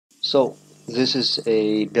So this is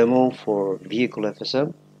a demo for Vehicle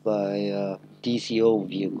FSM by DCO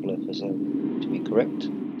Vehicle FSM, to be correct.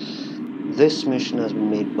 This mission has been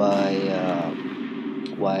made by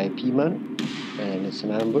YIP-man, and it's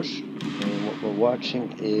an ambush. And what we're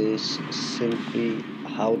watching is simply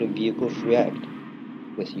how the vehicles react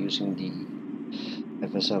with using the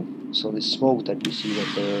FSM. So the smoke that you see that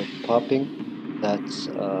they're popping, that's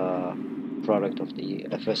a product of the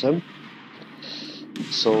FSM.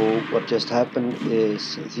 So what just happened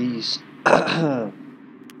is these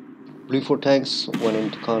Blue 4 tanks went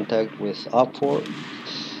into contact with OP4,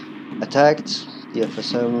 attacked. The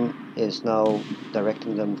FSM is now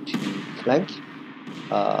directing them to flank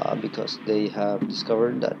because they have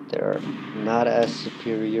discovered that they're not as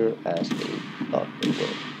superior as they thought they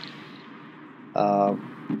were.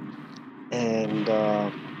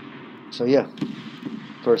 So yeah,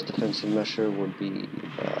 first defensive measure would be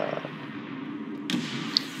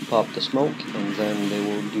pop the smoke, and then they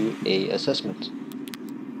will do a assessment.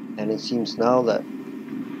 And it seems now that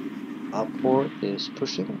OP4 is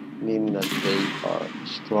pushing, meaning that they are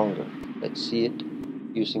stronger. Let's see it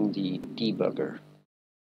using the debugger.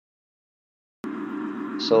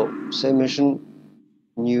 So same mission,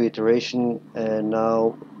 new iteration, and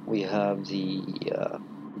now we have the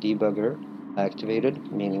debugger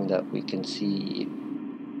activated, meaning that we can see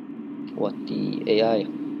what the AI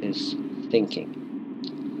is thinking.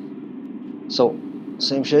 So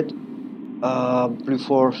same shit.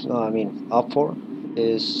 OP4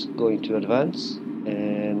 is going to advance,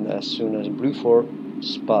 and as soon as Blue 4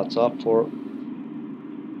 spots OP4,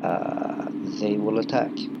 they will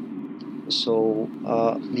attack. So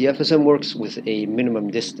the FSM works with a minimum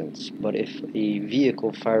distance, but if a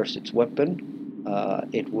vehicle fires its weapon,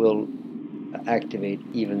 it will activate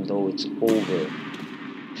even though it's over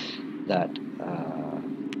that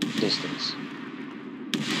distance.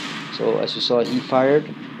 So as you saw, he fired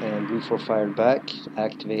and Blue 4 fired back,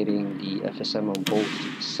 activating the FSM on both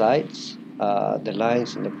sides. The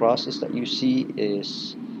lines in the process that you see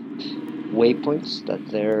is waypoints that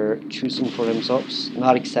they're choosing for themselves.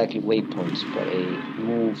 Not exactly waypoints, but a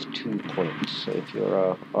move to point. So if you're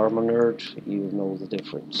a armor nerd, you know the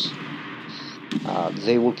difference.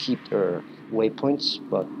 They will keep their waypoints,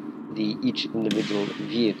 but each individual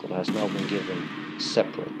vehicle has now been given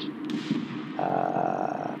separate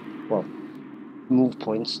move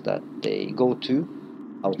points that they go to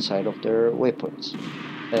outside of their waypoints.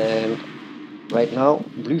 And right now,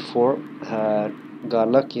 Blue 4 had got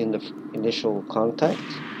lucky in the initial contact,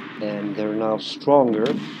 and they're now stronger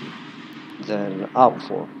than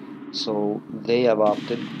OP4, so they have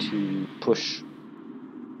opted to push.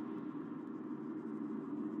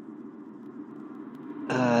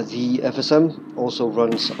 The FSM also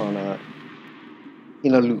runs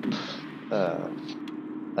in a loop,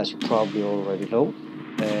 as you probably already know,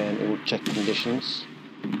 and it will check conditions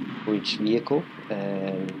for each vehicle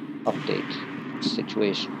and update the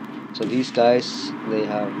situation. So these guys, they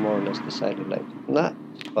have more or less decided, like, nah,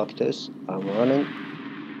 fuck this, I'm running,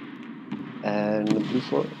 and the Blue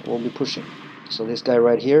 4 will be pushing. So this guy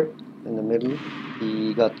right here in the middle,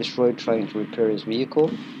 he got destroyed trying to repair his vehicle,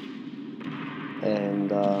 and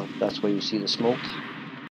that's where you see the smoke.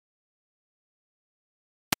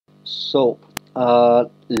 So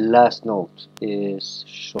last note is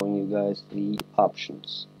showing you guys the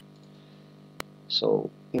options. So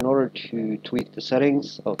in order to tweak the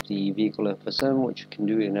settings of the Vehicle FSM, what you can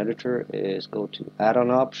do in editor is go to add-on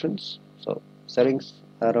options. So settings,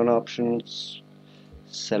 add-on options,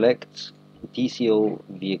 select DCO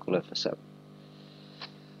Vehicle FSM.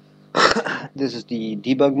 This is the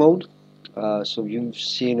debug mode. So you've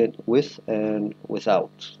seen it with and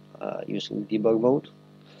without using debug mode.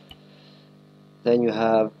 Then you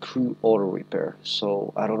have crew auto repair.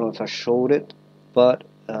 So I don't know if I showed it, but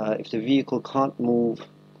if the vehicle can't move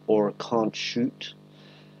or can't shoot,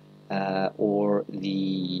 or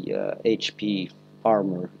the HP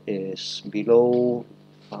armor is below,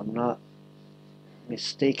 if I'm not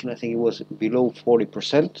mistaken, I think it was below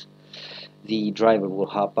 40%, the driver will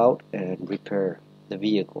hop out and repair the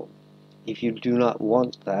vehicle. If you do not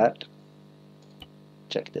want that,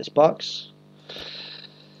 check this box.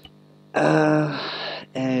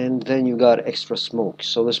 And then you got extra smoke.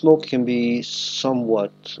 So the smoke can be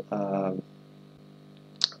somewhat,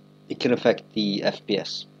 it can affect the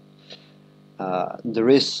FPS. There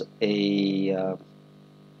is a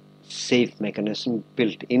safe mechanism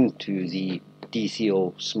built into the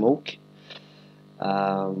DCO smoke,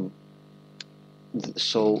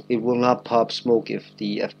 so it will not pop smoke if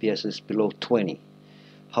the FPS is below 20.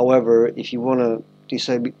 However, if you want to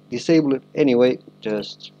disable it anyway,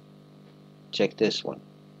 just check this one.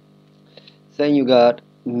 Then you got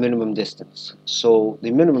minimum distance. So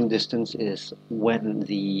the minimum distance is when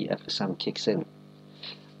the FSM kicks in.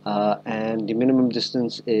 And the minimum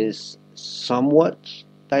distance is somewhat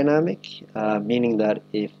dynamic, meaning that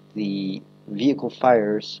if the vehicle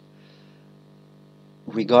fires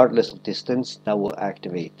regardless of distance, that will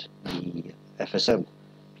activate the FSM.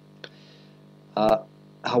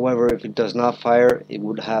 However, if it does not fire,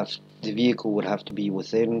 the vehicle would have to be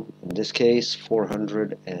within, in this case,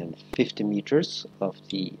 450 meters of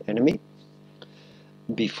the enemy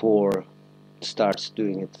before it starts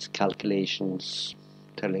doing its calculations,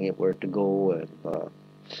 telling it where to go, and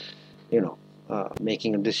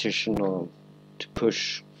making a decision on to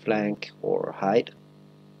push, flank, or hide.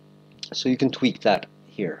 So you can tweak that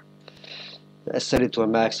here. I set it to a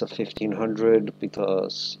max of 1500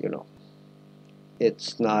 because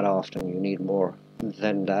it's not often you need more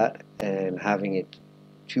than that, and having it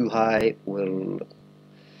too high will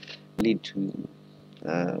lead to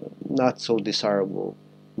not so desirable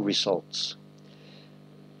results.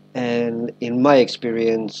 And in my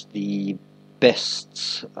experience, the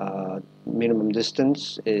best minimum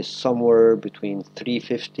distance is somewhere between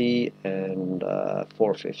 350 and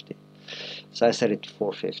 450. So I set it to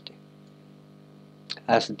 450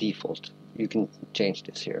 as a default. You can change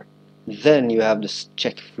this here. Then you have this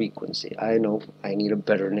check frequency. I know I need a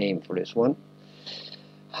better name for this one.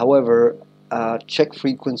 However, check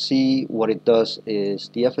frequency, what it does is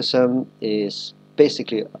the FSM is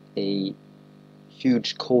basically a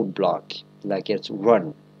huge code block that gets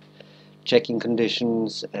run, checking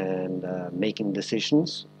conditions and making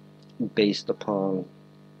decisions based upon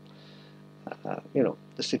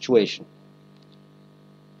the situation.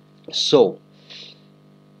 So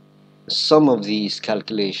some of these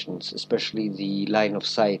calculations, especially the line of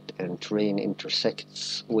sight and terrain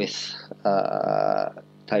intersects with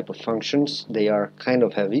type of functions, they are kind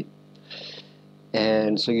of heavy,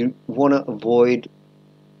 and so you want to avoid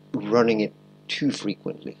running it too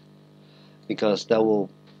frequently, because that will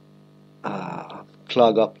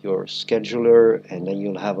clog up your scheduler, and then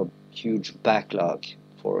you'll have a huge backlog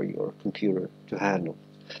for your computer to handle.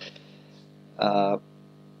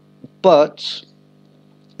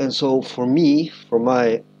 And so for me, for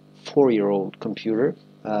my 4-year-old computer,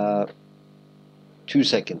 2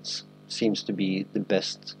 seconds seems to be the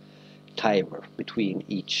best timer between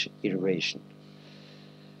each iteration.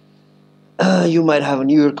 You might have a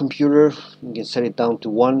newer computer, you can set it down to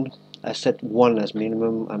 1. I set 1 as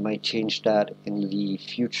minimum. I might change that in the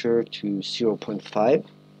future to 0.5,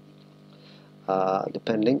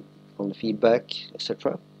 depending on the feedback,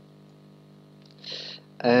 etc.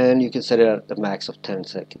 And you can set it at the max of 10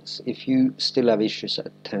 seconds. If you still have issues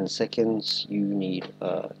at 10 seconds, you need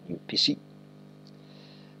a new PC.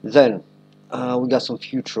 Then we got some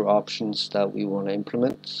future options that we want to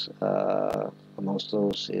implement. Amongst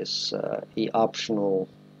those is a optional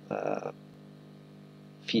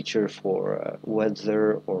feature for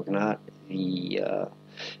whether or not the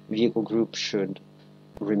vehicle group should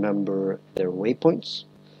remember their waypoints,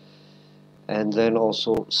 and then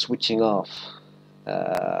also switching off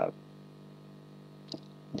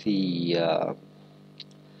the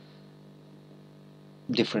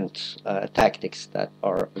different tactics that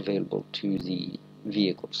are available to the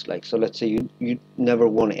vehicles. Like, so let's say you never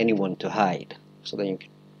want anyone to hide, so then you can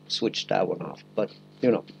switch that one off, but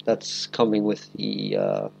that's coming with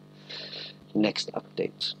the next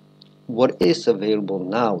update. What is available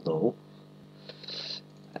now, though,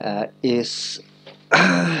 is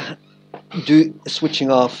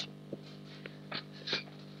switching off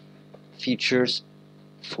features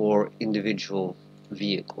for individual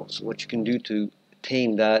vehicles. What you can do to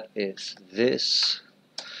attain that is this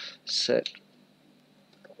set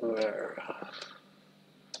where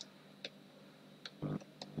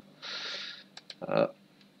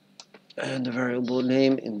and the variable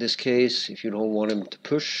name, in this case, if you don't want him to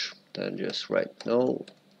push, then just write no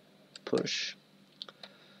push,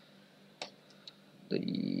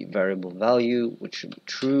 the variable value, which should be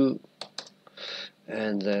true,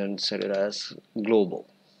 and then set it as global.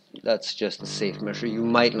 That's just a safe measure. You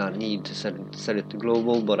might not need to set it to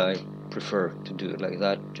global, but I prefer to do it like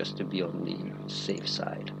that just to be on the safe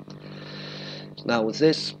side. Now with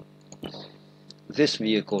this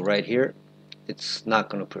vehicle right here, it's not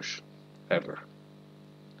going to push ever.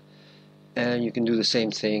 And you can do the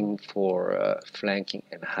same thing for flanking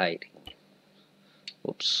and hiding.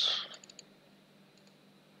 Oops.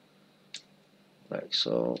 Like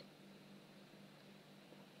so.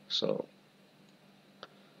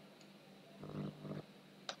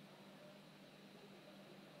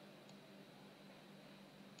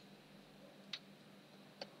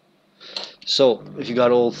 So if you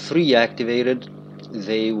got all three activated,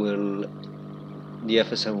 the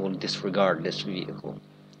FSM will disregard this vehicle,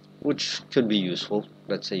 which could be useful.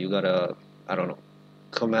 Let's say you got a, I don't know,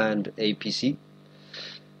 command APC,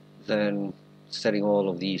 then setting all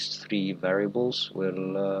of these three variables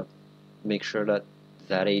will make sure that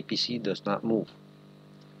that APC does not move.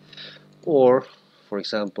 Or, for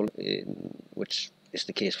example, which is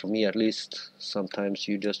the case for me at least, sometimes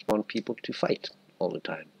you just want people to fight all the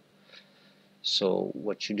time. So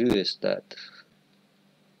what you do is that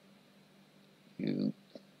you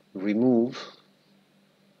remove,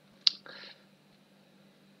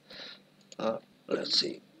 let's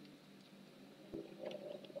see,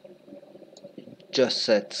 just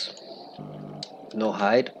set no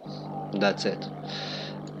hide, that's it.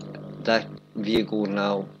 That vehicle will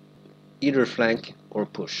now either flank or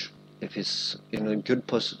push. If he's in a good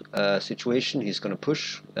situation, he's going to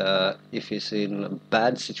push. If he's in a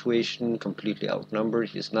bad situation, completely outnumbered,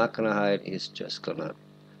 he's not going to hide, he's just going to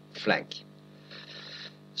flank.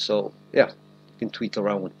 So yeah, you can tweak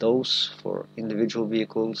around with those for individual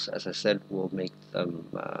vehicles. As I said, we'll make them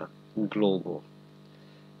global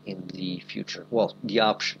in the future. Well, the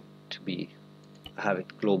option to have it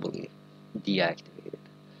globally deactivated.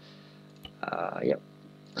 Yeah,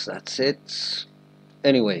 so that's it.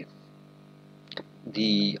 Anyway,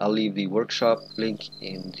 I'll leave the workshop link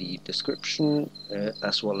in the description,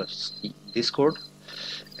 as well as the Discord,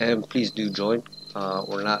 and please do join.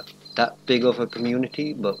 We're not that big of a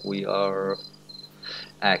community, but we are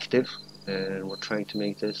active, and we're trying to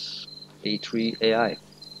make this A3 AI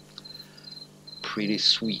pretty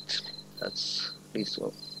sweet. That's at least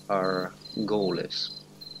what our goal is.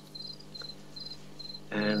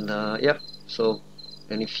 And yeah, so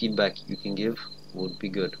any feedback you can give would be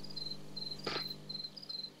good.